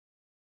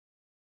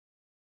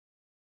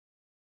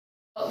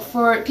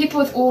For people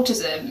with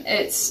autism,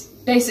 it's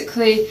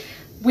basically,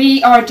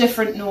 we are a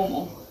different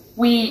normal.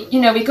 We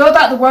go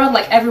about the world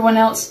like everyone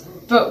else,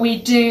 but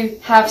we do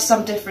have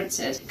some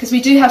differences, because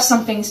we do have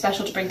something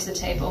special to bring to the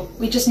table.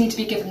 We just need to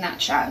be given that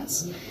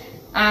chance.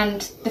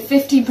 And the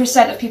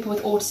 15% of people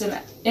with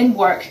autism in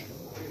work,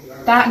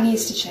 that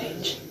needs to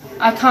change.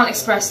 I can't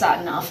express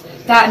that enough.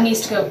 That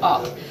needs to go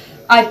up.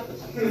 I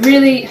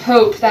really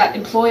hope that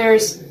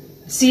employers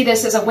see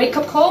this as a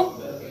wake-up call,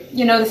 the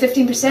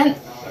 15%,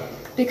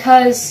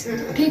 because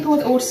people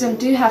with autism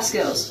do have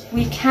skills.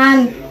 We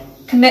can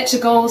commit to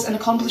goals and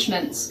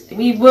accomplishments.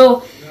 We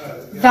will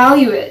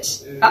value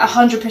it at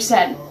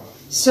 100%,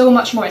 so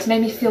much more. It's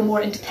made me feel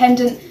more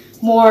independent,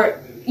 more,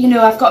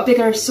 I've got a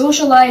bigger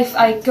social life.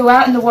 I go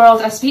out in the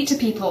world, I speak to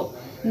people,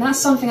 and that's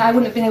something I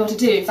wouldn't have been able to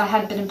do if I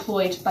hadn't been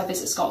employed by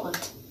Visit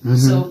Scotland. Mm-hmm.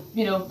 So,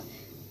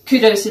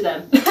 kudos to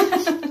them.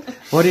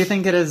 What do you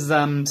think it is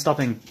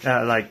stopping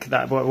like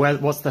that?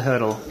 What's the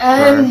hurdle?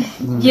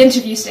 The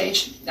interview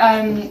stage.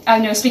 I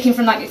know, speaking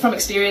from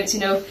experience,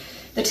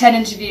 the 10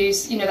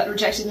 interviews, that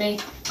rejected me,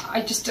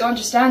 I just don't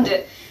understand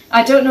it.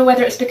 I don't know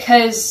whether it's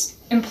because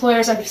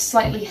employers are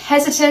slightly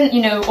hesitant.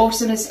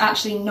 Autism is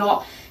actually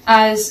not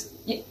as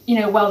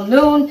well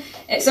known.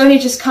 It's only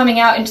just coming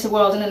out into the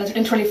world in the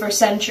 21st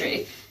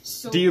century.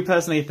 So, do you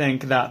personally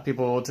think that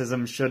people with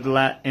autism should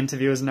let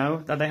interviewers know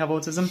that they have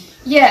autism?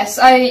 Yes,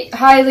 I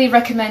highly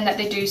recommend that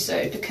they do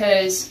so,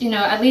 because,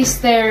 at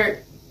least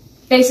they're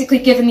basically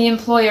giving the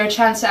employer a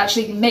chance to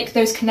actually make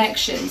those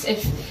connections.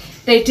 If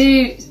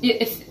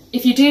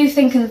you do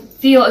think and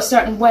feel a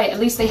certain way, at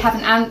least they have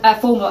a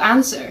formal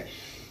answer.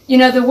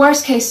 The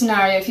worst case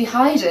scenario, if you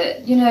hide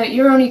it,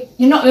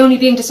 you're not only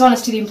being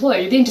dishonest to the employer,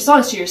 you're being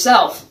dishonest to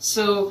yourself.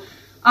 So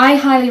I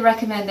highly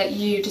recommend that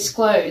you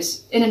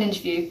disclose in an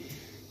interview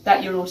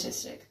that you're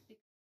autistic.